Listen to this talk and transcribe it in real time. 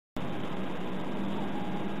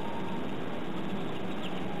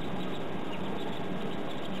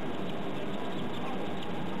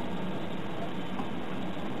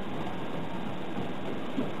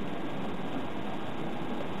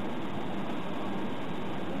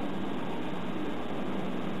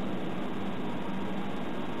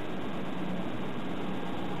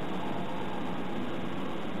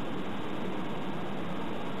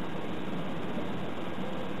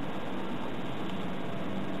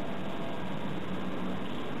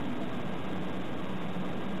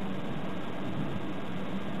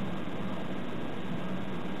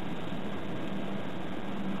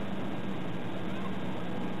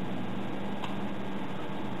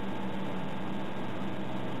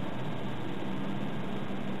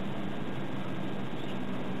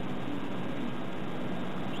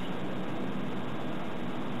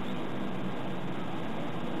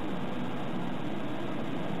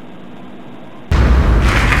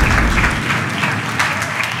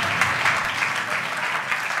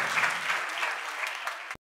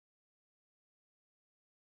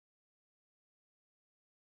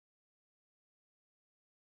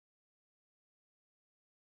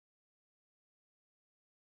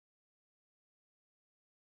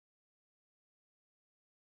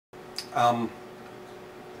Um,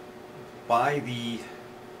 by the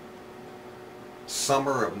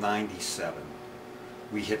summer of '97,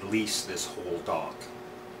 we had leased this whole dock.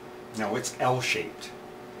 Now it's L-shaped,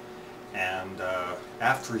 and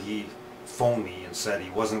after he phoned me and said he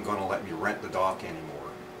wasn't going to let me rent the dock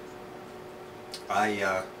anymore,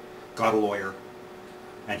 I got a lawyer,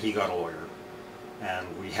 and he got a lawyer, and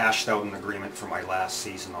we hashed out an agreement for my last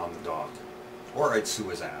season on the dock, or I'd sue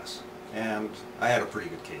his ass, and I had a pretty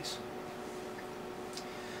good case.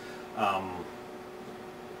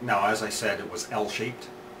 Now, as I said, it was L-shaped,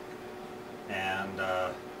 and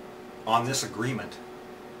on this agreement,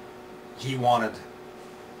 he wanted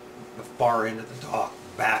the far end of the dock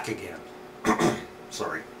back again.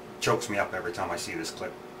 Sorry, chokes me up every time I see this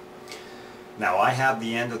clip. Now, I had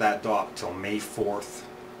the end of that dock till May 4th,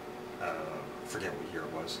 forget what year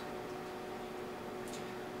it was.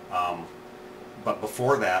 But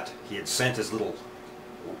before that, he had sent his little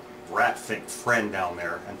rat friend down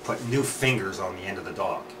there and put new fingers on the end of the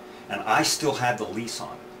dock, and I still had the lease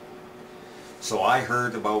on it. So I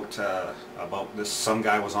heard about this. Some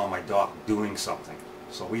guy was on my dock doing something,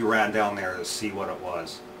 so we ran down there to see what it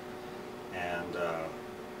was, and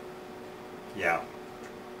yeah,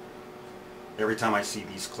 every time I see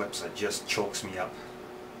these clips, it just chokes me up.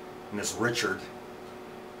 And this Richard,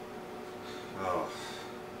 oh,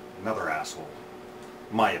 another asshole,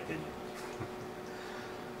 my opinion.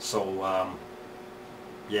 So,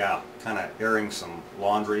 yeah, kind of airing some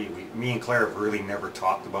laundry. Me and Claire have really never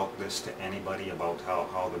talked about this to anybody, about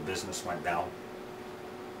how the business went down.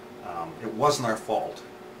 It wasn't our fault.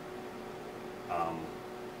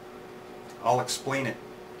 I'll explain it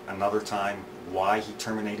another time why he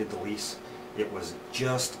terminated the lease. It was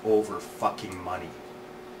just over fucking money.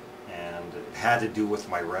 And it had to do with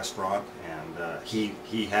my restaurant, and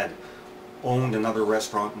he had owned another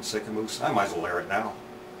restaurant in Sicamous. I might as well air it now.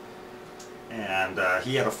 And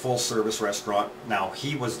he had a full-service restaurant. Now,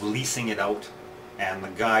 he was leasing it out, and the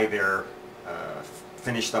guy there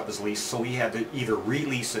finished up his lease, so he had to either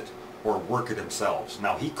release it or work it himself.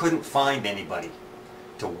 Now, he couldn't find anybody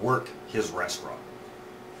to work his restaurant.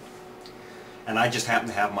 And I just happened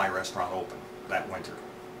to have my restaurant open that winter.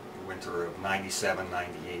 Winter of '97,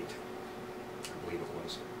 '98, I believe it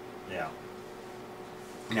was. Yeah.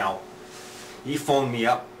 Now, he phoned me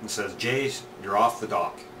up and says, "Jay, you're off the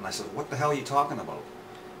dock." And I said, "What the hell are you talking about?"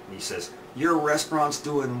 And he says, "Your restaurant's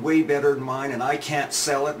doing way better than mine, and I can't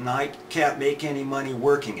sell it, and I can't make any money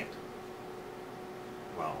working it."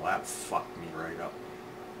 Well, that fucked me right up.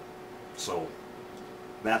 So,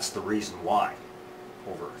 that's the reason why,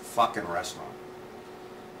 over a fucking restaurant.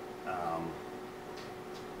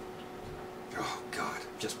 Oh God,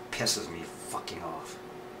 it just pisses me fucking off.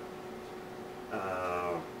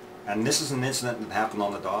 And this is an incident that happened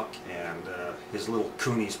on the dock, and his little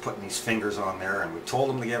cooney's putting these fingers on there, and we told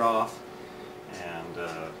him to get off, and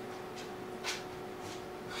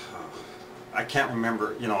I can't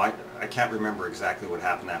remember, you know, I can't remember exactly what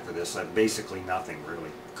happened after this. Basically nothing,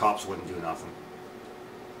 really. Cops wouldn't do nothing.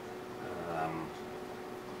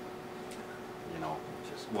 You know,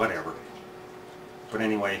 just whatever. But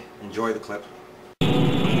anyway, enjoy the clip. So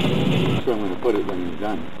I'm going to put it when you're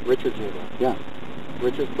done. Richard's here though. Yeah.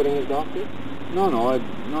 Richard's putting his dock here? No,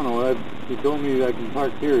 he told me I can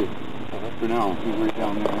park here for now. He's right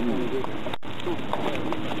down there.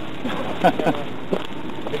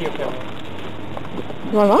 Video camera.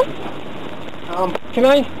 You want one?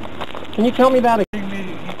 Can you tell me that again?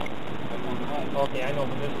 Okay, I know,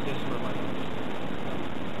 but this is for money.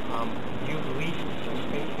 You've leased some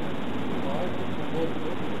space here?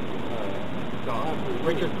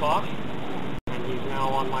 Richard Koch, and he's now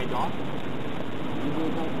on my dock.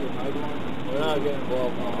 We're not getting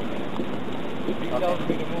involved now. He tells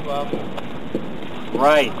me to move up.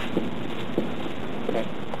 Right. Okay.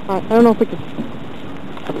 I don't know if we can...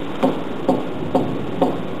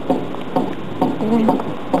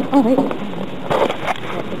 Oh, wait.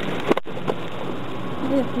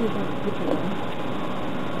 And if you want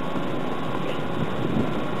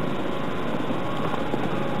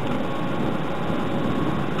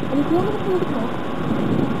to the car...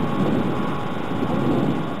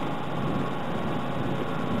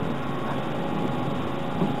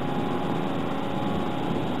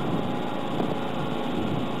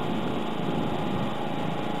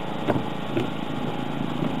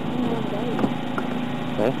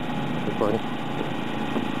 Okay, recording.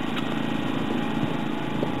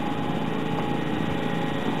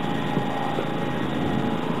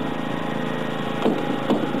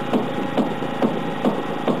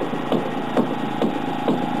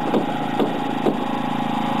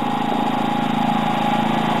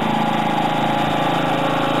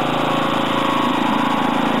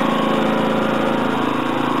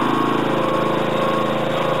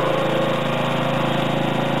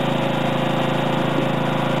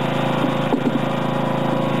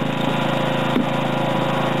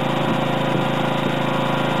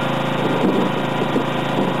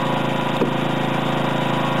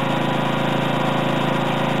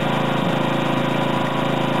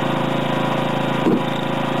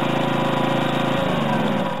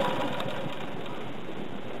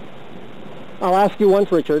 I'll ask you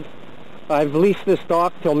once, Richard. I've leased this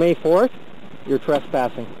dock till May 4th. You're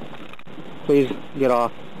trespassing. Please get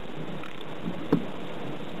off.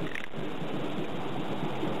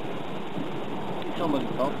 Someone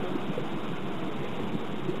talk to him?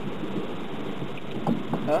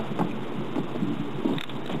 Huh?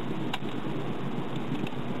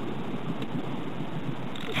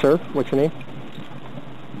 Sir, what's your name?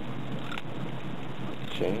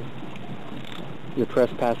 Shane. You're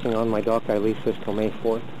trespassing on my dock. I leased this till May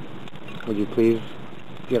 4th. Would you please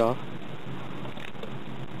get off?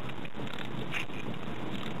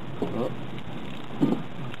 Oh.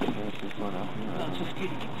 Just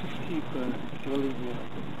keep really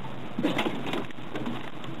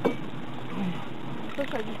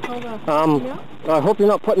I hope you're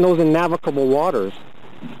not putting those in navigable waters.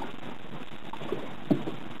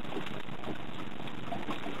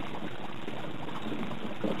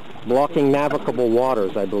 Blocking navigable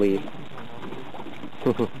waters, I believe.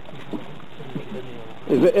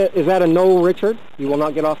 Is that a no, Richard? You will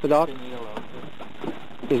not get off the dock?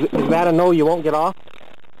 Is that a no, you won't get off?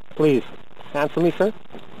 Please, answer me, sir.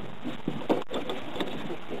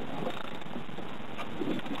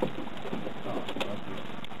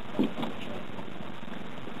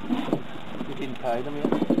 You didn't tie them yet?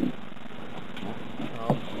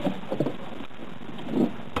 No.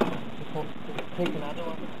 Take another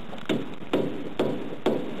one.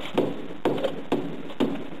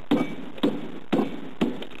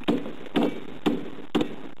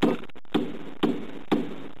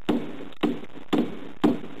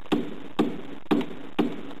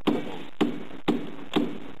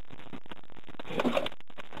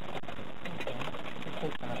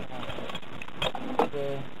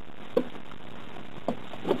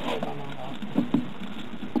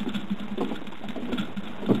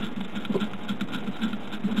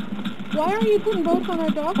 Why are you putting boats on our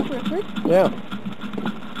docks, Richard? Yeah.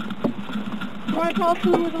 You want to tell us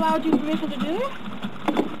who has allowed you permission to do this?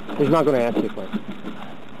 He's not going to answer your question.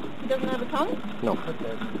 He doesn't have a tongue? No. I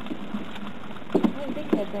didn't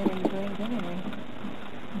think he had that in his brains anyway.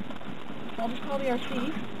 I'll just call the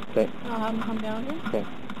RC. Okay. I'll have him come down here. Okay.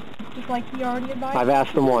 Just like he already advised. I've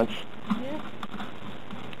asked him once. Yeah.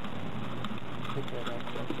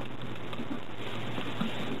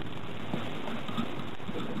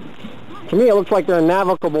 To me, it looks like they're in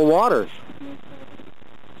navigable waters.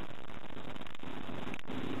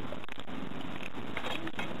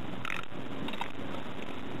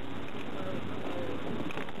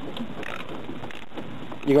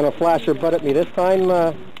 You gonna flash your butt at me this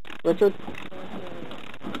time, Richard?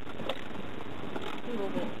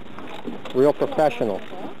 Real professional.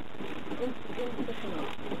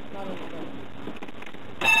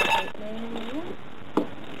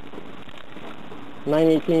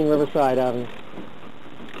 918 Riverside Avenue.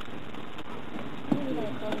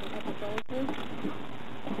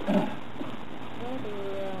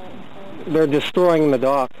 They're destroying the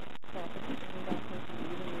dock.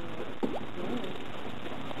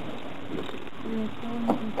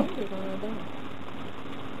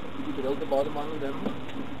 You could hold the bottom on them.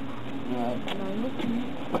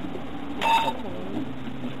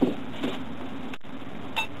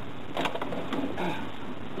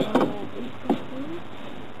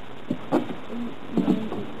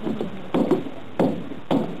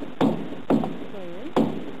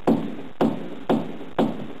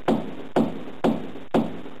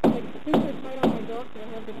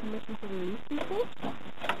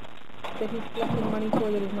 That he's collecting money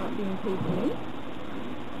for that is not being paid to me.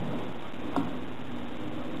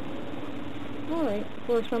 Alright,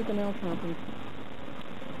 or something else happens.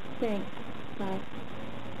 Thanks. Bye.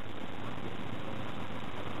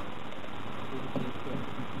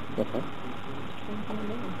 Okay.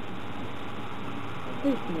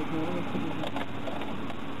 Please come with me.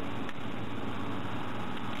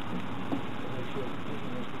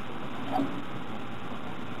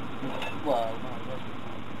 Wow.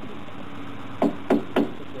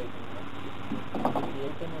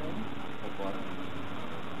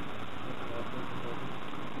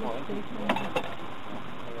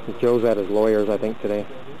 Joe's at his lawyer's, I think, today.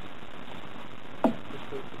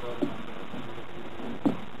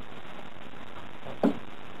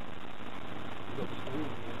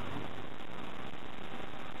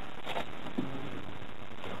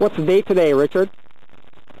 What's the date today, Richard?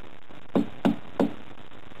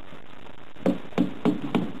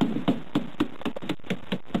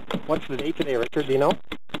 What's the date today, Richard? Do you know?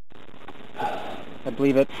 I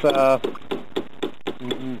believe it's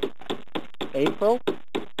April.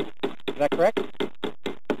 Is that correct?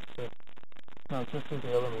 No, it's just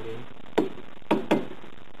the element.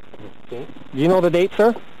 Okay. Do you know the date,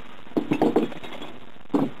 sir?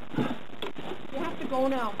 You have to go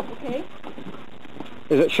now, okay?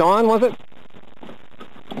 Is it Sean, was it?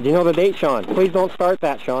 Do you know the date, Sean? Please don't start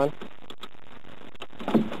that, Sean.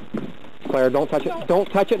 Claire, don't touch it. Don't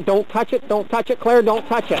touch it. Don't touch it. Don't touch it. Claire, don't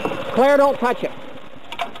touch it. Claire, don't touch it.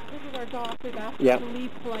 This is our dog. They've asked Yeah. us to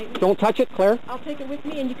leave politely. Don't touch it, Claire. I'll take it with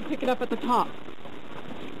me and you can pick it up at the top.